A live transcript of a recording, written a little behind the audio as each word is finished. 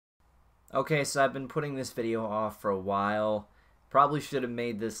Okay, so I've been putting this video off for a while. Probably should have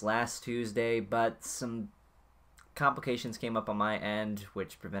made this last Tuesday, but some complications came up on my end,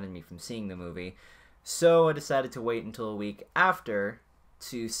 which prevented me from seeing the movie. So I decided to wait until a week after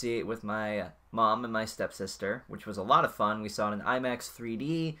to see it with my mom and my stepsister, which was a lot of fun. We saw it in IMAX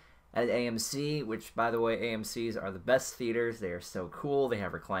 3D at AMC, which, by the way, AMCs are the best theaters. They are so cool. They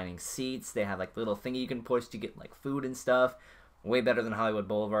have reclining seats. They have like little thingy you can push to get like food and stuff. Way better than Hollywood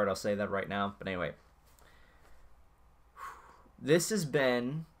Boulevard, I'll say that right now. But anyway, this has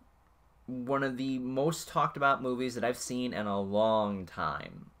been one of the most talked about movies that I've seen in a long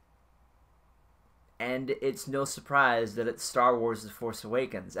time. And it's no surprise that it's Star Wars: The Force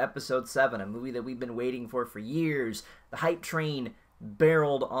Awakens, Episode 7, a movie that we've been waiting for years. The hype train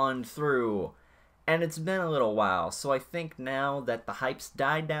barreled on through. And it's been a little while, so I think now that the hype's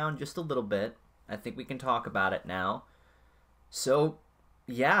died down just a little bit, I think we can talk about it now. So,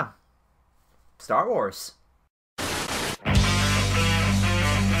 yeah, Star Wars. Look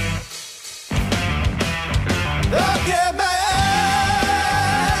at my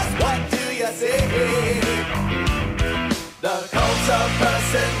eyes, what do you see? The cult of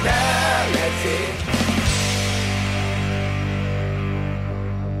personality.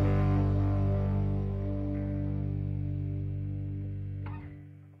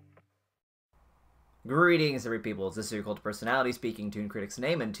 Greetings, every peoples. This is your cult of personality speaking ToonKritic's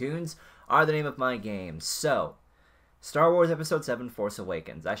name, and tunes are the name of my game. So, Star Wars Episode 7, Force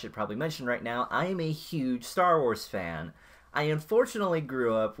Awakens. I should probably mention right now, I am a huge Star Wars fan. I unfortunately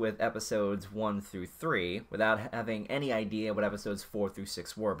grew up with Episodes 1 through 3 without having any idea what Episodes 4 through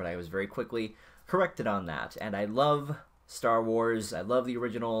 6 were, but I was very quickly corrected on that. And I love Star Wars. I love the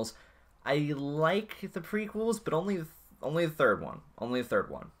originals. I like the prequels, but only the third one. Only the third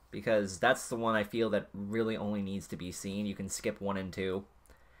one. Because that's the one I feel that really only needs to be seen. You can skip 1 and 2.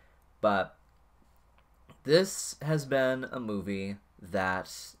 But this has been a movie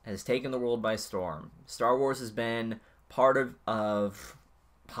that has taken the world by storm. Star Wars has been part of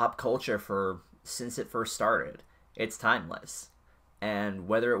pop culture since it first started. It's timeless. And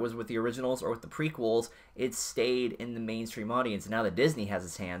whether it was with the originals or with the prequels, it stayed in the mainstream audience. Now that Disney has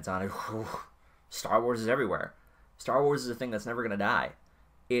its hands on it, Star Wars is everywhere. Star Wars is a thing that's never going to die.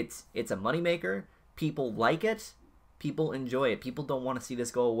 It's a moneymaker. People like it. People enjoy it. People don't want to see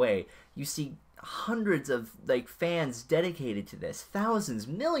this go away. You see hundreds of fans dedicated to this. Thousands,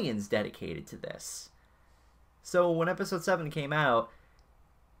 millions dedicated to this. So when Episode 7 came out,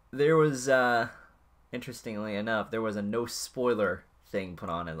 there was, interestingly enough, there was a no spoiler thing put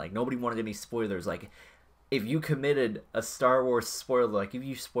on it. Like, nobody wanted any spoilers. Like, if you committed a Star Wars spoiler, like, if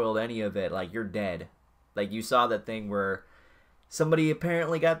you spoiled any of it, like, you're dead. Like, you saw that thing where somebody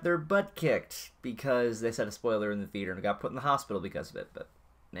apparently got their butt kicked because they said a spoiler in the theater and got put in the hospital because of it. But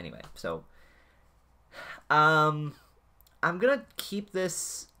anyway, so I'm gonna keep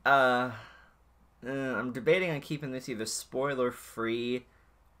this. I'm debating on keeping this either spoiler free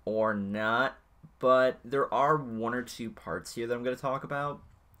or not. But there are 1 or 2 parts here that I'm gonna talk about.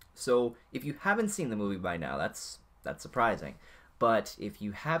 So if you haven't seen the movie by now, that's surprising. But if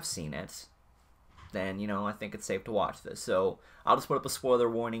you have seen it, then, you know, I think it's safe to watch this. So I'll just put up a spoiler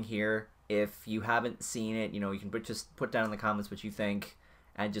warning here. If you haven't seen it, you know, you can just put down in the comments what you think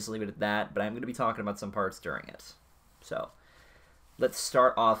and just leave it at that. But I'm going to be talking about some parts during it. So let's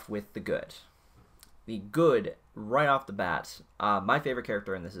start off with the good. The good, right off the bat, my favorite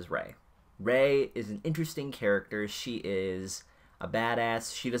character in this is Rey. Rey is an interesting character. She is a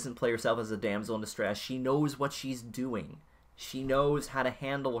badass. She doesn't play herself as a damsel in distress. She knows what she's doing. She knows how to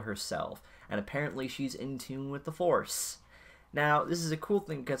handle herself, and apparently she's in tune with the Force. Now, this is a cool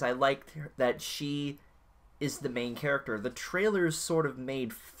thing because I liked that she is the main character. The trailers sort of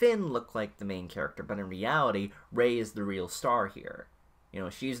made Finn look like the main character, but in reality, Rey is the real star here. You know,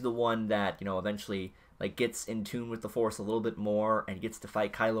 she's the one that, you know, eventually gets in tune with the Force a little bit more and gets to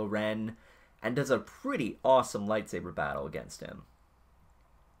fight Kylo Ren and does a pretty awesome lightsaber battle against him.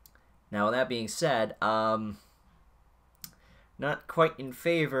 Now, with that being said, not quite in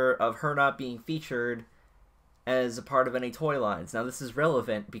favor of her not being featured as a part of any toy lines. Now, this is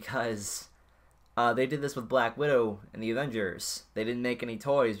relevant because they did this with Black Widow and the Avengers. They didn't make any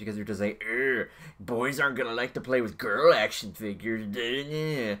toys because they're just like, boys aren't going to like to play with girl action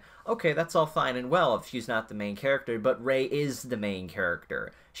figures. Okay, that's all fine and well if she's not the main character, but Rey is the main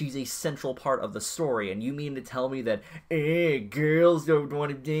character. She's a central part of the story, and you mean to tell me that, girls don't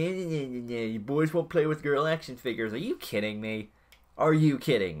want to, boys won't play with girl action figures? Are you kidding me? Are you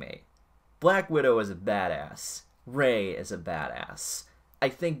kidding me? Black Widow is a badass. Rey is a badass. I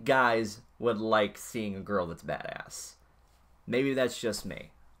think guys would like seeing a girl that's badass. Maybe that's just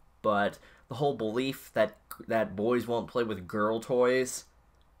me. but the whole belief that boys won't play with girl toys.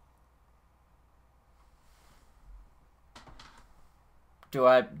 Do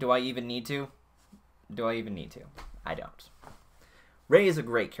I even need to? Do I even need to? I don't. Rey is a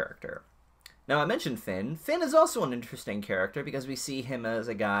great character. Now, I mentioned Finn. Finn is also an interesting character because we see him as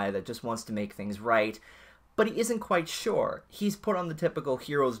a guy that just wants to make things right, but he isn't quite sure. He's put on the typical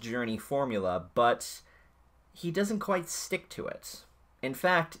hero's journey formula, but he doesn't quite stick to it. In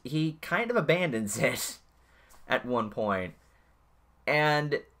fact, he kind of abandons it at one point,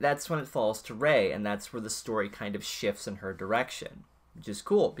 and that's when it falls to Rey, and that's where the story kind of shifts in her direction, which is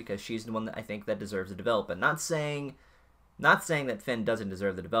cool because she's the one that I think that deserves the development. Not saying that Finn doesn't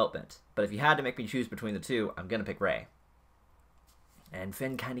deserve the development, but if you had to make me choose between the two, I'm gonna pick Rey. And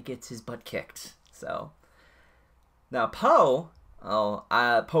Finn kind of gets his butt kicked. So now Poe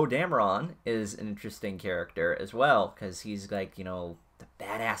Dameron is an interesting character as well because he's like, you know, the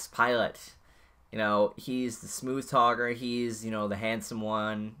badass pilot. You know, he's the smooth talker. He's, you know, the handsome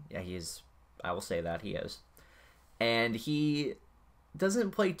one. Yeah, I will say that he is. And he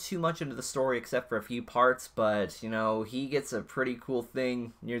doesn't play too much into the story except for a few parts, but, you know, he gets a pretty cool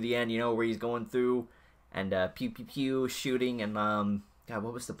thing near the end, you know, where he's going through and pew pew pew shooting and God,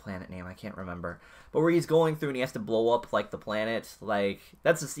 what was the planet name? I can't remember. But where he's going through and he has to blow up like the planet, like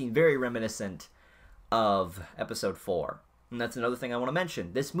that's a scene very reminiscent of episode 4. And that's another thing I want to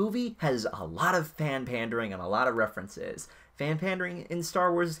mention. This movie has a lot of fan pandering and a lot of references. Fan pandering in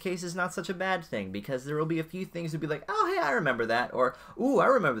Star Wars' case is not such a bad thing because there will be a few things you'll be like, oh, hey, I remember that. Or, ooh, I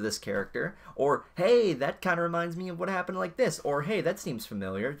remember this character. Or, hey, that kind of reminds me of what happened like this. Or, hey, that seems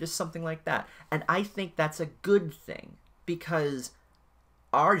familiar. Just something like that. And I think that's a good thing because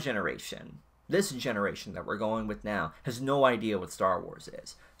our generation, this generation that we're going with now, has no idea what Star Wars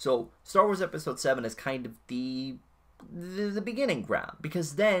is. So Star Wars Episode 7 is kind of the beginning ground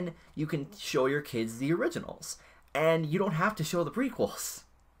because then you can show your kids the originals. And you don't have to show the prequels.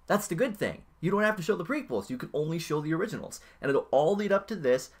 That's the good thing. You don't have to show the prequels. You can only show the originals. And it'll all lead up to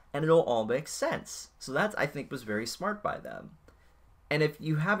this, and it'll all make sense. So that, I think, was very smart by them. And if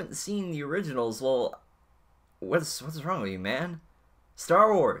you haven't seen the originals, well, what's wrong with you, man?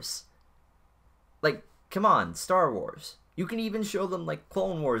 Star Wars. Like, come on, Star Wars. You can even show them, like,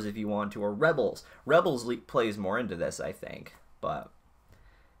 Clone Wars if you want to, or Rebels. Rebels plays more into this, I think. But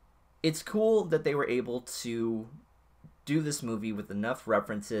it's cool that they were able to do this movie with enough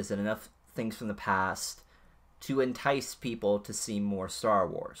references and enough things from the past to entice people to see more Star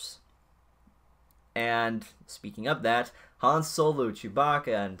Wars. And speaking of that, Han Solo,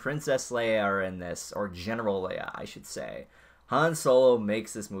 Chewbacca, and Princess Leia are in this, or General Leia, I should say. Han Solo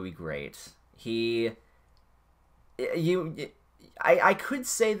makes this movie great. I could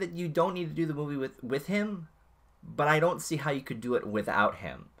say that you don't need to do the movie with him, but I don't see how you could do it without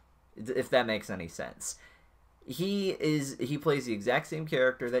him, if that makes any sense. He plays the exact same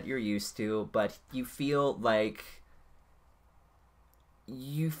character that you're used to, but you feel a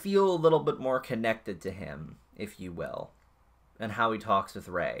little bit more connected to him, if you will, and how he talks with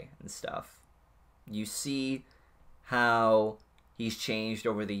Rey and stuff. You see how he's changed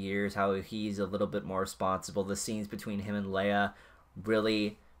over the years, how he's a little bit more responsible. The scenes between him and Leia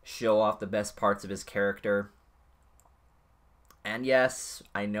really show off the best parts of his character. And yes,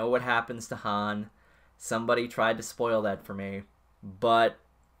 I know what happens to Han. Somebody tried to spoil that for me. But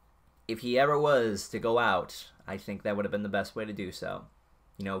if he ever was to go out, I think that would have been the best way to do so.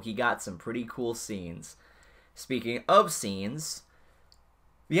 You know, he got some pretty cool scenes. Speaking of scenes,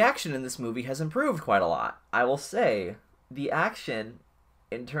 the action in this movie has improved quite a lot. I will say, the action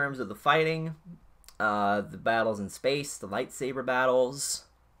in terms of the fighting, the battles in space, the lightsaber battles,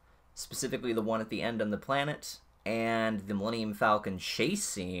 specifically the one at the end on the planet, and the Millennium Falcon chase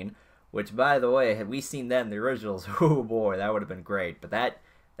scene, which, by the way, had we seen that in the originals, oh boy, that would have been great. But that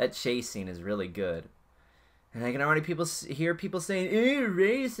chase scene is really good. And I can already hear people saying,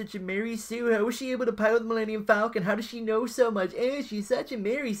 Rey is such a Mary Sue. How was she able to pilot the Millennium Falcon? How does she know so much? She's such a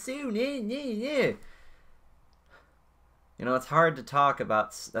Mary Sue. You know, it's hard to talk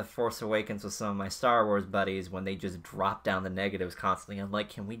about The Force Awakens with some of my Star Wars buddies when they just drop down the negatives constantly. I'm like,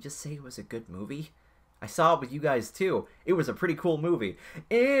 can we just say it was a good movie? I saw it with you guys too. It was a pretty cool movie.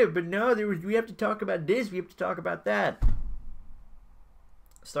 But no, we have to talk about this, we have to talk about that.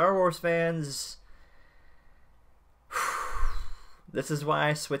 Star Wars fans, this is why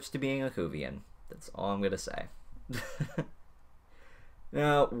I switched to being a Whovian. That's all I'm gonna say.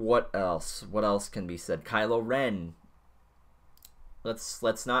 Now, what else? What else can be said? Kylo Ren.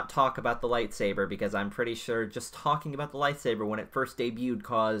 Let's not talk about the lightsaber, because I'm pretty sure just talking about the lightsaber when it first debuted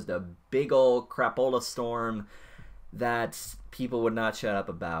caused a big ol' crapola storm that people would not shut up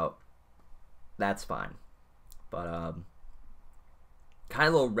about, that's fine. But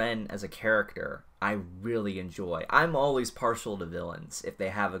Kylo Ren as a character, I really enjoy. I'm always partial to villains if they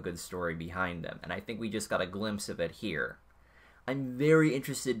have a good story behind them, and I think we just got a glimpse of it here. I'm very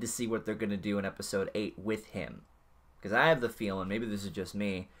interested to see what they're going to do in Episode 8 with him, because I have the feeling, maybe this is just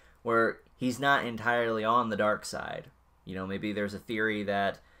me, where he's not entirely on the dark side. You know, maybe there's a theory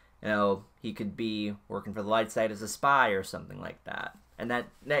that, you know, he could be working for the light side as a spy or something like that. And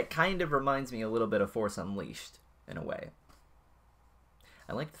that kind of reminds me a little bit of Force Unleashed, in a way.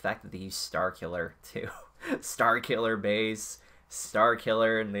 I like the fact that they use Starkiller, too. Starkiller base,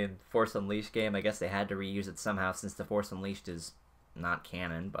 Starkiller in the Force Unleashed game. I guess they had to reuse it somehow since the Force Unleashed is not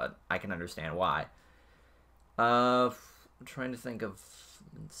canon, but I can understand why. I'm trying to think of,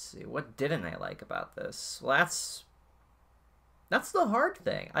 let's see, what didn't I like about this? Well, that's the hard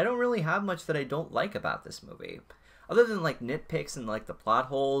thing. I don't really have much that I don't like about this movie. Other than, like, nitpicks and, like, the plot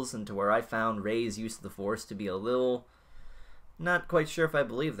holes, and to where I found Rey's use of the Force to be a little... not quite sure if I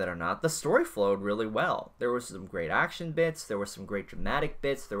believe that or not. The story flowed really well. There were some great action bits, there were some great dramatic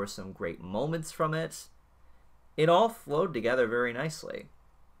bits, there were some great moments from it. It all flowed together very nicely.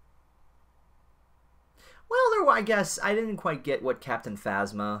 Well, I guess I didn't quite get what Captain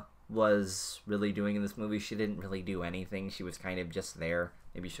Phasma was really doing in this movie. She didn't really do anything. She was kind of just there.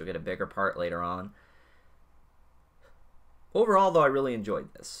 Maybe she'll get a bigger part later on. Overall, though, I really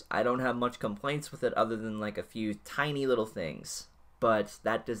enjoyed this. I don't have much complaints with it other than like a few tiny little things. But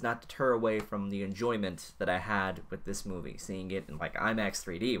that does not deter away from the enjoyment that I had with this movie. Seeing it in like IMAX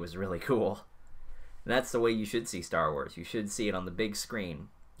 3D was really cool. And that's the way you should see Star Wars. You should see it on the big screen.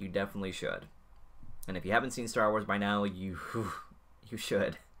 You definitely should. And if you haven't seen Star Wars by now, you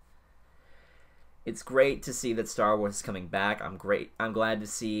should. It's great to see that Star Wars is coming back. I'm glad to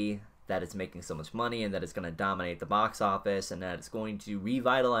see that it's making so much money and that it's going to dominate the box office and that it's going to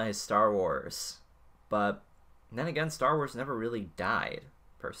revitalize Star Wars. But then again, Star Wars never really died,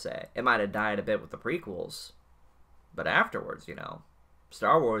 per se. It might have died a bit with the prequels, but afterwards, you know,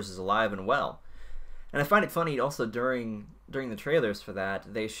 Star Wars is alive and well. And I find it funny also during the trailers for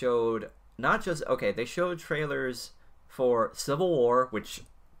that, they showed not just, okay, they showed trailers for Civil War, which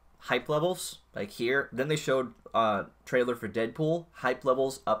hype levels, like here. Then they showed trailer for Deadpool, hype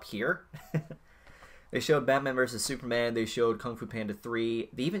levels up here. They showed Batman vs. Superman, they showed Kung Fu Panda 3,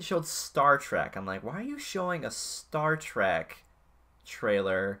 they even showed Star Trek. I'm like, why are you showing a Star Trek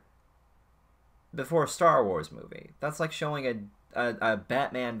trailer before a Star Wars movie? That's like showing a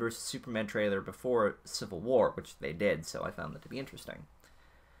Batman vs. Superman trailer before Civil War, which they did, so I found that to be interesting.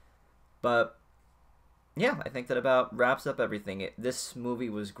 But yeah, I think that about wraps up everything. This movie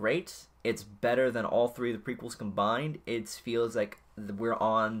was great. It's better than all three of the prequels combined. It feels like we're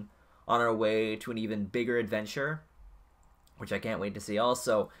on our way to an even bigger adventure, which I can't wait to see.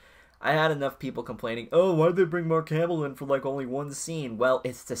 Also, I had enough people complaining, oh, why'd they bring Mark Hamill in for like only one scene? Well,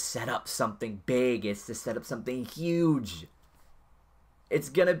 it's to set up something big. It's to set up something huge. It's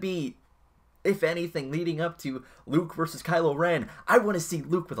gonna be, if anything, leading up to Luke versus Kylo Ren. I want to see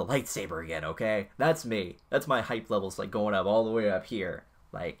Luke with a lightsaber again, okay? That's me. That's my hype levels, like, going up all the way up here.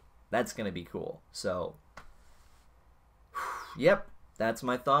 Like, that's gonna be cool. So, yep, that's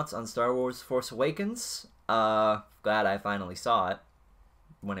my thoughts on Star Wars Force Awakens. Glad I finally saw it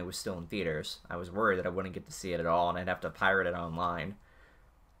when it was still in theaters. I was worried that I wouldn't get to see it at all, and I'd have to pirate it online.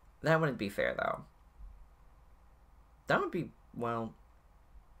 That wouldn't be fair, though. That would be, well...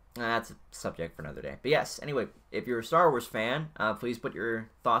 that's a subject for another day. But yes, anyway, if you're a Star Wars fan, please put your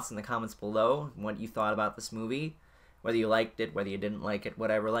thoughts in the comments below, what you thought about this movie, whether you liked it, whether you didn't like it,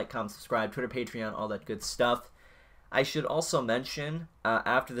 whatever. Like, comment, subscribe, Twitter, Patreon, all that good stuff. I should also mention,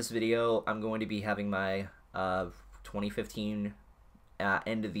 after this video, I'm going to be having my 2015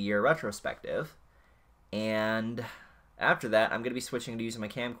 end of the year retrospective, and after that, I'm going to be switching to using my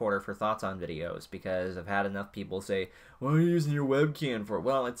camcorder for thoughts on videos, because I've had enough people say, why are you using your webcam for?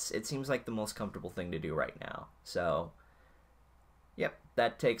 Well, it seems like the most comfortable thing to do right now. So, yep,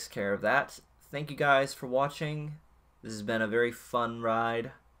 that takes care of that. Thank you guys for watching. This has been a very fun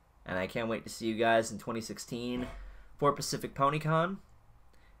ride, and I can't wait to see you guys in 2016 for Pacific PonyCon,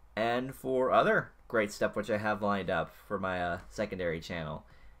 and for other great stuff which I have lined up for my secondary channel.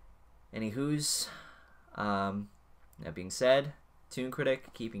 Anywho's, that being said, Toon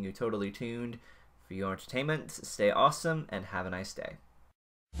Critic, keeping you totally tuned for your entertainment. Stay awesome and have a nice day.